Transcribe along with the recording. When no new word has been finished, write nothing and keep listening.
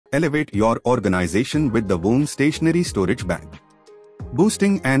Elevate your organization with the Wooum Stationery Storage Bag.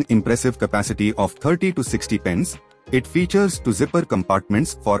 Boasting an impressive capacity of 30 to 60 pens, it features two zipper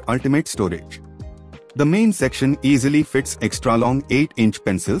compartments for ultimate storage. The main section easily fits extra-long 8-inch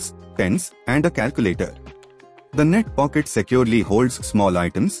pencils, pens, and a calculator. The net pocket securely holds small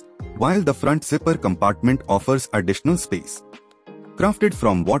items, while the front zipper compartment offers additional space. Crafted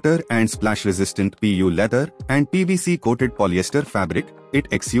from water and splash-resistant PU leather and PVC-coated polyester fabric, it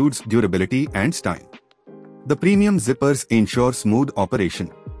exudes durability and style. The premium zippers ensure smooth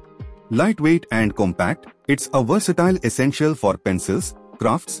operation. Lightweight and compact, it's a versatile essential for pencils,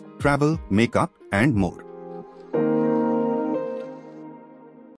 crafts, travel, makeup, and more.